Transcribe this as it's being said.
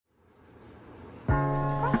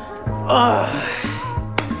What's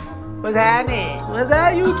happening? What's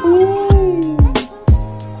that, YouTube?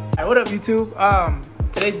 Alright, what up, YouTube?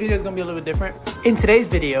 Today's video is gonna be a little bit different. In today's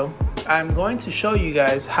video, I'm going to show you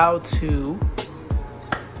guys how to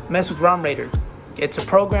mess with Romraider. It's a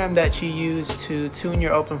program that you use to tune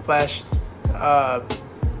your open flash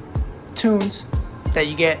tunes that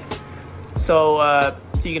you get. So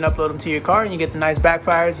you can upload them to your car and you get the nice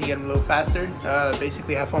backfires, you get them a little faster.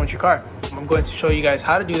 Basically have fun with your car. I'm going to show you guys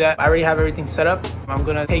how to do that. I already have everything set up. I'm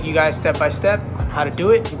gonna take you guys step by step on how to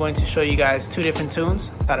do it. I'm going to show you guys two different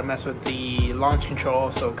tunes, how to mess with the launch control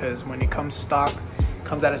also, because when it comes stock, it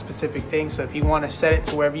comes out a specific thing. So if you want to set it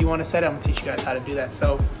to wherever you want to set it, I'm gonna teach you guys how to do that.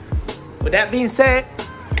 So with that being said,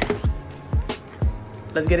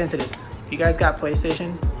 let's get into this. If you guys got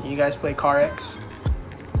PlayStation, you guys play Car X,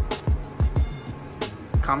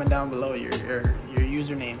 comment down below your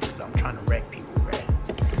username, because I'm trying to wreck people, right?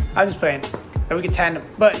 I'm just playing so we can tandem.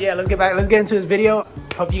 But yeah, let's get into this video.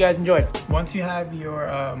 Hope you guys enjoy. Once you have your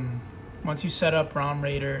once you set up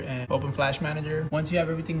Romraider and Open Flash Manager, once you have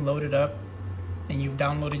everything loaded up and you've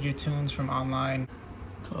downloaded your tunes from online,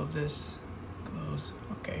 close this, close,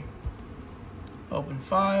 okay. Open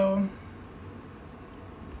file.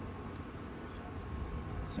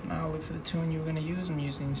 So now look for the tune you're gonna use. I'm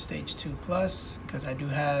using Stage 2 Plus because I do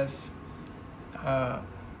have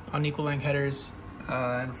unequal length headers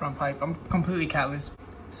and front pipe. I'm completely catless.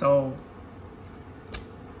 So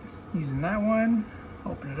using that one,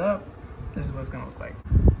 open it up. This is what it's gonna look like.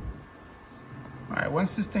 All right,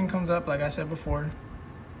 once this thing comes up, like I said before,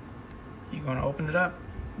 you're gonna open it up.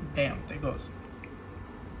 Bam, there it goes.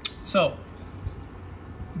 So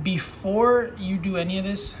before you do any of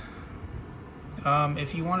this,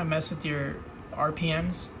 if you want to mess with your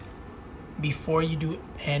RPMs before you do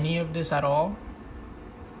any of this at all,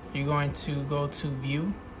 you're going to go to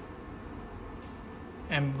view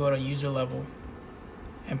and go to user level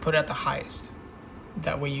and put it at the highest.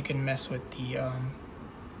 That way you can mess with the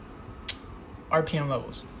RPM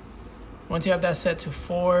levels. Once you have that set to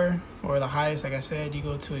 4 or the highest, like I said, you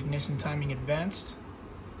go to ignition timing advanced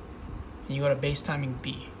and you go to base timing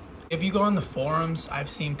B. If you go on the forums, I've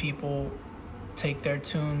seen people take their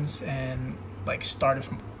tunes and like start it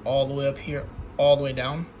from all the way up here all the way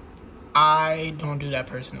down. I don't do that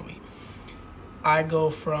personally. I go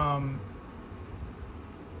from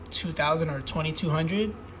 2000 or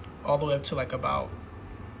 2200 all the way up to like about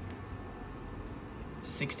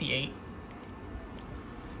 68.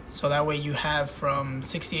 So that way you have from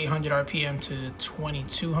 6800 RPM to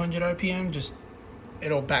 2200 RPM, just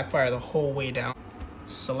it'll backfire the whole way down.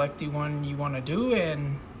 Select the one you want to do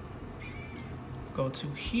and go to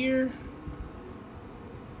here,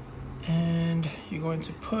 and you're going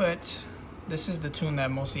to put, this is the tune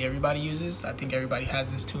that mostly everybody uses. I think everybody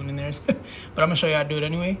has this tune in theirs, but I'm gonna show you how to do it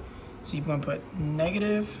anyway. So you're gonna put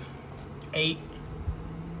 -8,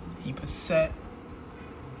 you put set,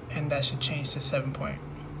 and that should change to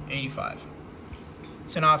 7.85.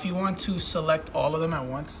 So now if you want to select all of them at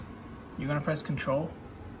once, you're gonna press Control.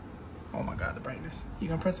 Oh my God, the brightness. You're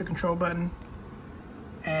gonna press the Control button,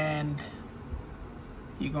 and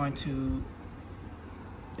you're going to,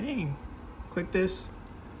 click this,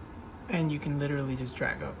 and you can literally just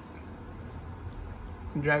drag up.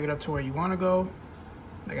 Drag it up to where you want to go.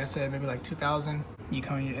 Like I said, maybe like 2000. You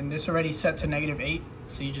come in, and this already set to -8,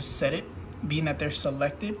 so you just set it, being that they're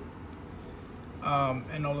selected,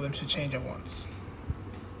 and all of them should change at once.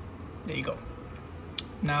 There you go.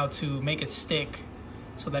 Now to make it stick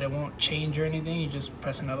so that it won't change or anything, you just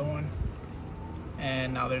press another one,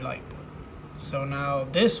 and now they're like, so now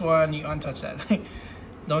this one, you untouch that.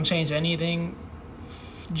 Don't change anything.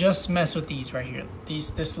 Just mess with these right here.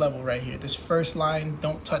 This level right here. This first line,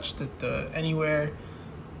 don't touch the anywhere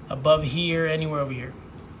above here, anywhere over here.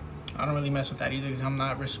 I don't really mess with that either because I'm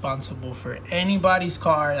not responsible for anybody's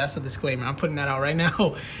car. That's a disclaimer. I'm putting that out right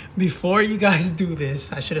now. Before you guys do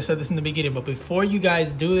this, I should have said this in the beginning, but before you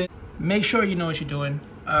guys do it, make sure you know what you're doing.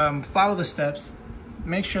 Follow the steps.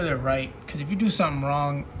 Make sure they're right, because if you do something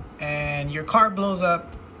wrong and your car blows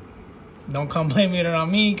up, don't come blaming it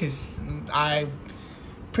on me, because I'm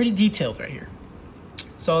pretty detailed right here.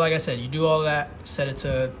 So like I said, you do all that, set it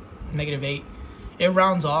to -8. It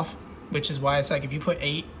rounds off, which is why it's like if you put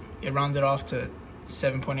 8, it rounded off to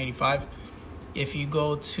 7.85. If you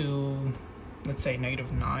go to, let's say,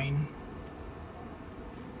 -9,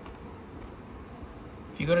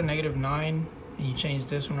 if you go to -9 and you change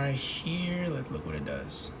this one right here, let's look what it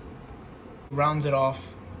does. Rounds it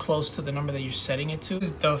off close to the number that you're setting it to. This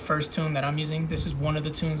is the first tune that I'm using. This is one of the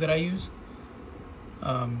tunes that I use.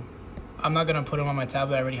 I'm not gonna put them on my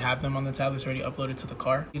tablet. I already have them on the tablet. It's already uploaded to the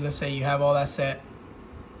car. Let's say you have all that set.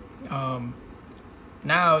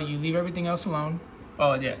 Now you leave everything else alone.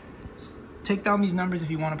 Oh yeah, take down these numbers if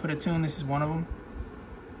you want to put a tune. This is one of them.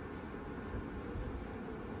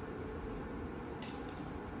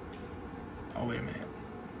 Oh wait a minute,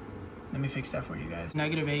 let me fix that for you guys.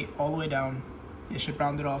 -8 all the way down. It should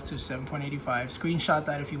round it off to 7.85. Screenshot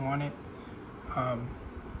that if you want it.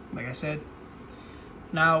 Like I said.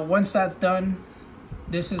 Now once that's done,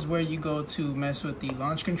 this is where you go to mess with the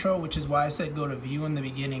launch control, which is why I said go to view in the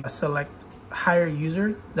beginning. Select hire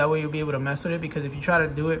user. That way you'll be able to mess with it, because if you try to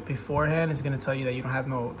do it beforehand, it's going to tell you that you don't have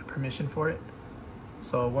the permission for it.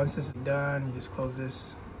 So once this is done, you just close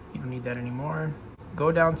this. You don't need that anymore.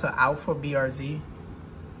 Go down to Alpha BRZ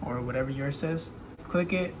or whatever yours says.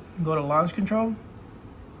 Click it, go to launch control. And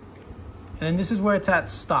then this is where it's at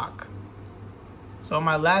stock. So in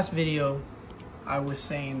my last video, I was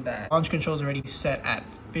saying that launch control is already set at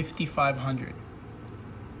 5,500.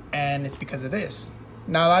 And it's because of this.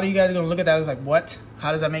 Now, a lot of you guys are gonna look at that as like, what?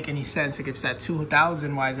 How does that make any sense? If it's at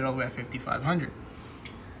 2,000, why is it all the way at 5,500?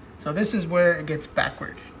 So this is where it gets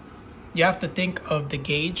backwards. You have to think of the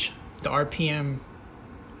gauge, the RPM,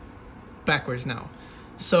 backwards now.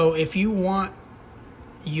 So if you want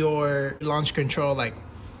your launch control like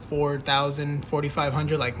 4,000,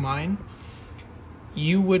 4,500 like mine,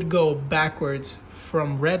 you would go backwards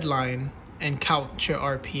from red line and count your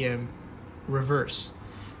RPM reverse.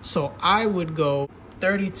 So I would go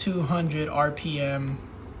 3,200 RPM,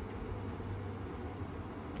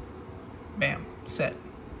 bam, set.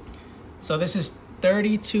 So this is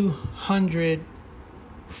 3,200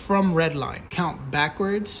 from red line, count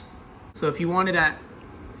backwards. So if you want it at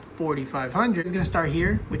 4,500, it's gonna start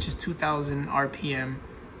here, which is 2,000 RPM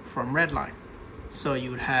from red line. So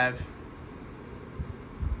you would have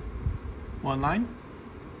one line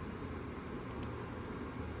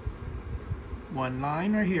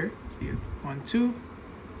right here. So you 1, 2,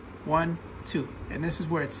 1, 2, and this is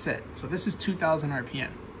where it's set. So this is 2,000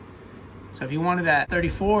 RPM. So if you wanted at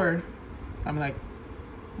 34, I mean like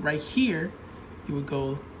right here, you would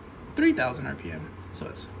go 3,000 RPM. So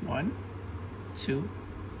it's 1, 2,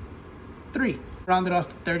 3. Round it off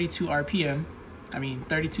to 32 RPM. I mean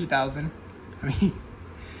 32,000. I mean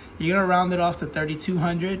you're gonna round it off to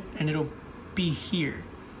 3,200, and it'll be here.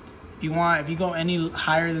 If you go any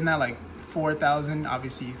higher than that, like 4,000,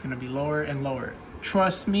 obviously it's gonna be lower and lower.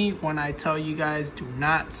 Trust me when I tell you guys, do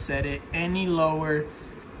not set it any lower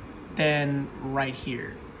than right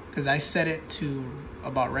here, because I set it to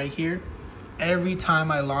about right here. Every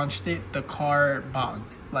time I launched it, the car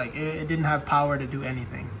bogged. Like it didn't have power to do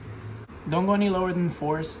anything. Don't go any lower than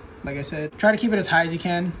 4s. Like I said, try to keep it as high as you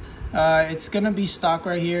can. It's gonna be stock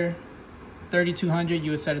right here, 3,200.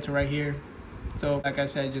 You would set it to right here. So like I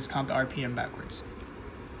said, just count the RPM backwards.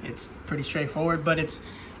 It's pretty straightforward, but it's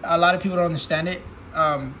a lot of people don't understand it.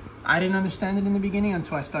 I didn't understand it in the beginning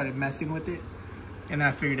until I started messing with it, and then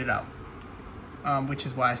I figured it out. Which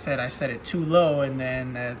is why I set it too low, and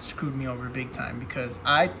then it screwed me over big time, because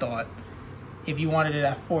I thought if you wanted it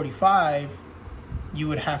at 45, you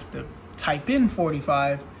would have to type in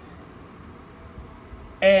 45,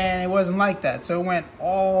 and it wasn't like that. So it went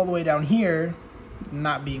all the way down here,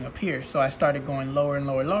 not being up here. So I started going lower and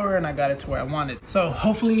lower and lower, and I got it to where I wanted. So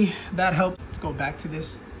hopefully that helped. Let's go back to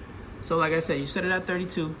this. So like I said, you set it at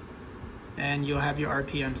 32, and you'll have your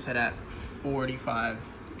RPM set at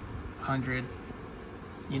 4,500.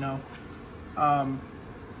 You know,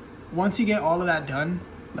 once you get all of that done,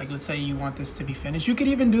 like let's say you want this to be finished, you could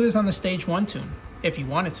even do this on the stage 1 tune if you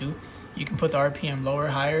wanted to. You can put the RPM lower,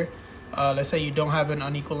 higher. Let's say you don't have an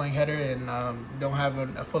unequal length header and don't have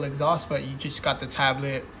a full exhaust, but you just got the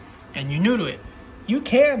tablet and you're new to it. You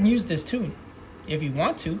can use this tune if you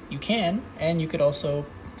want to. You can, and you could also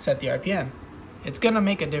set the RPM. It's gonna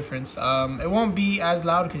make a difference. It won't be as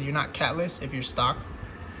loud because you're not catless if you're stock.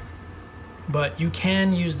 But you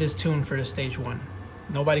can use this tune for the stage 1.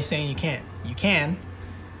 Nobody's saying you can't. You can.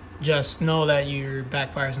 Just know that your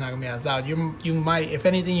backfire is not gonna be as loud. You might, if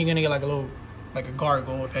anything, you're gonna get like a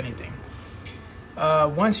gargle, if anything.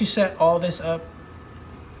 Once you set all this up,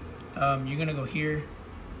 you're gonna go here.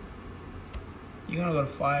 You're gonna go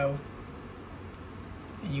to File,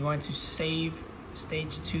 and you're going to save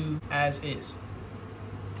stage 2 as is.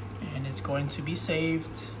 And it's going to be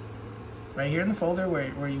saved right here in the folder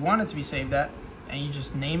where you want it to be saved at, and you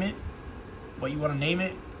just name it what you want to name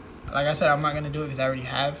it. Like I said, I'm not going to do it because I already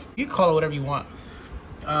have. You can call it whatever you want.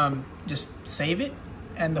 Just save it,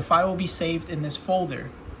 and the file will be saved in this folder.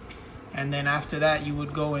 And then after that, you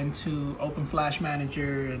would go into Open Flash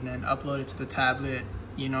Manager and then upload it to the tablet.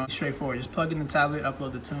 You know, straightforward. Just plug in the tablet,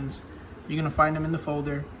 upload the tunes. You're going to find them in the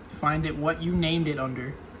folder. Find it what you named it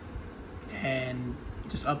under, and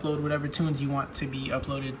just upload whatever tunes you want to be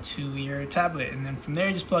uploaded to your tablet. And then from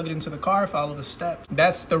there, just plug it into the car, follow the steps.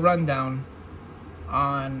 That's the rundown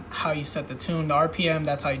on how you set the tune. The RPM,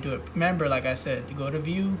 that's how you do it. Remember, like I said, you go to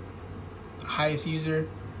view, highest user,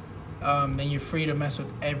 then you're free to mess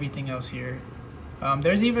with everything else here.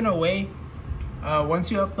 There's even a way,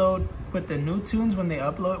 once you upload with the new tunes, when they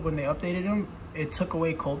updated them, it took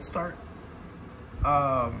away cold start.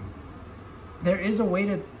 There is a way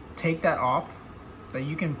to take that off, that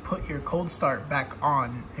you can put your cold start back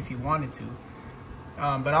on if you wanted to.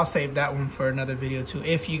 But I'll save that one for another video too.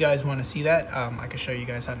 If you guys want to see that, I can show you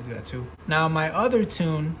guys how to do that too. Now my other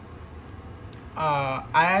tune, I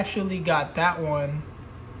actually got that one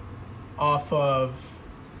off of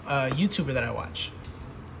a YouTuber that I watch.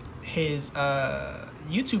 His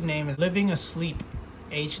YouTube name is Living Asleep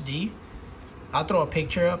HD. I'll throw a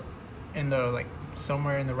picture up in the, like,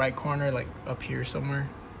 somewhere in the right corner, like up here somewhere,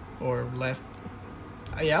 or left.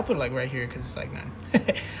 Yeah, I'll put it like right here because it's like none.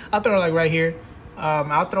 I'll throw it like right here.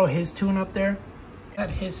 I'll throw his tune up there. I had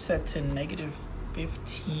his set to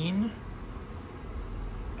 -15.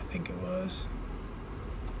 I think it was.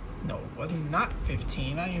 No, it wasn't, not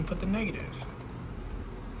 15. I didn't even put the negative.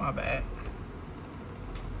 My bad.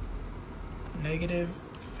 -15.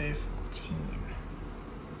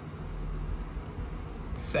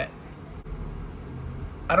 Set.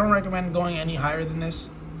 I don't recommend going any higher than this.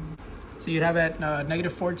 So you'd have at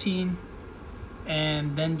 -14.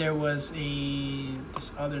 And then there was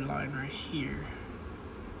this other line right here.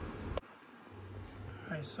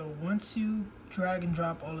 All right, so once you drag and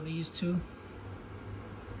drop all of these two,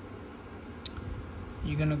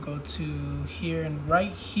 you're gonna go to here, and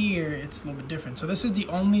right here it's a little bit different. So this is the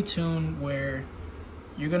only tune where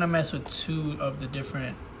you're gonna mess with two of the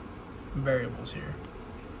different variables here.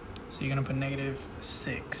 So you're gonna put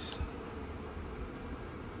 -6.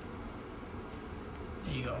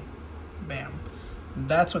 There you go. Bam.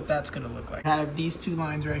 That's what that's gonna look like. I have these two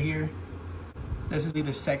lines right here. This is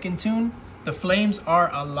the second tune. The flames are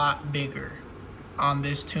a lot bigger on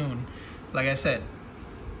this tune. Like I said,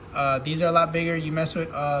 these are a lot bigger. You mess with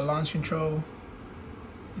launch control.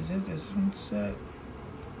 Is this one set?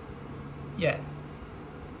 Yeah.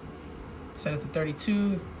 Set it to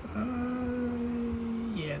 32.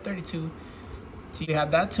 Yeah, 32. So you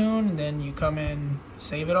have that tune, and then you come in,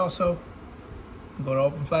 save it also. Go to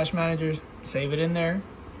Open Flash Manager, save it in there,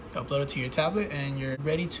 upload it to your tablet, and you're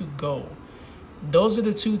ready to go. Those are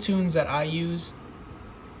the two tunes that I use.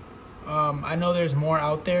 I know there's more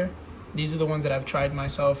out there. These are the ones that I've tried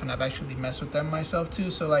myself, and I've actually messed with them myself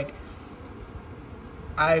too. So like,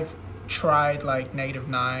 I've tried like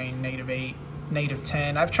 -9, -8,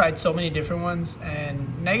 -10. I've tried so many different ones,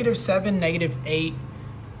 and -7, -8,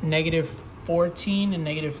 -14, and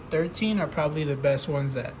 -13 are probably the best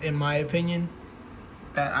ones that, in my opinion,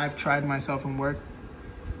 that I've tried myself and worked.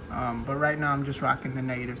 But right now I'm just rocking the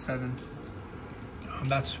 -7.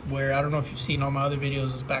 That's where, I don't know if you've seen all my other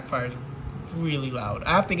videos, those backfires really loud.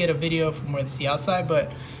 I have to get a video from where they see outside,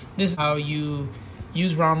 but this is how you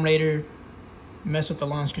use Romraider, mess with the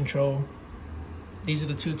launch control. These are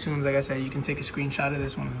the two tunes. Like I said, you can take a screenshot of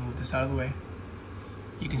this one. Let me move this out of the way.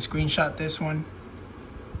 You can screenshot this one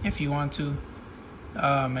if you want to.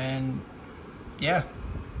 And yeah.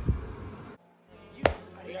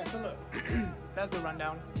 Yeah, so look, that's the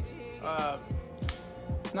rundown.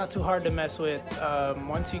 It's not too hard to mess with.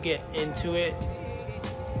 Once you get into it,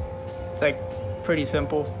 it's like pretty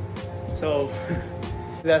simple. So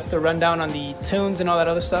that's the rundown on the tunes and all that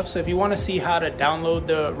other stuff. So if you want to see how to download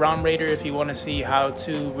the Romraider, if you want to see how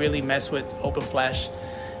to really mess with Open Flash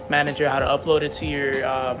Manager, how to upload it to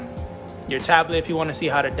your tablet, if you want to see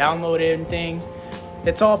how to download it and thing,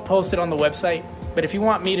 it's all posted on the website. But if you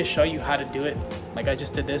want me to show you how to do it, like I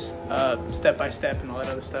just did this, step by step and all that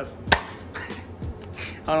other stuff,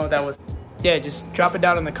 I don't know what that was. Yeah, just drop it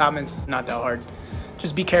down in the comments. It's not that hard.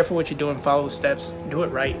 Just be careful what you're doing, follow the steps, do it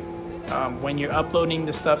right. When you're uploading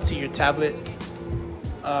the stuff to your tablet,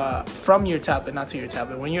 from your tablet, not to your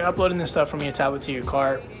tablet, when you're uploading the stuff from your tablet to your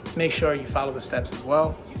car, make sure you follow the steps as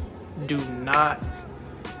well. Do not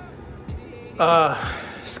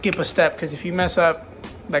skip a step, because if you mess up,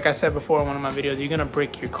 like I said before in one of my videos, you're gonna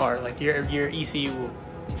break your car. Like your ECU will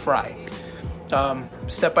fry.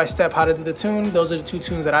 Step by step how to do the tune. Those are the two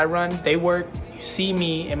tunes that I run. They work. You see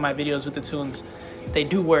me in my videos with the tunes. They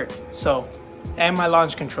do work. So, and my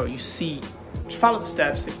launch control, you see. Just follow the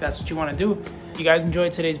steps if that's what you want to do. If you guys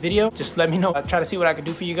enjoyed today's video, just let me know. I'll try to see what I can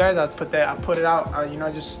do for you guys. I'll put it out. You know,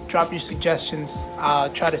 just drop your suggestions. I'll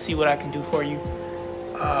try to see what I can do for you.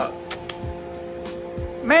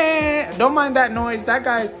 Man, Yeah, don't mind that noise. That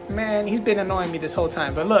guy, man, he's been annoying me this whole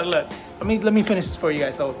time. But look, let me finish this for you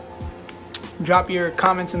guys. So drop your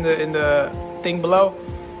comments in the thing below.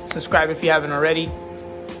 Subscribe if you haven't already.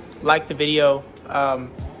 Like the video.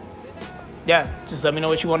 Yeah, just let me know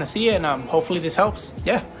what you want to see, and hopefully this helps.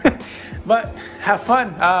 Yeah. But have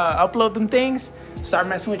fun. Upload them things. Start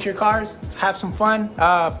messing with your cars. Have some fun.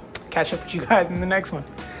 Catch up with you guys in the next one.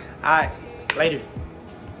 All right, later.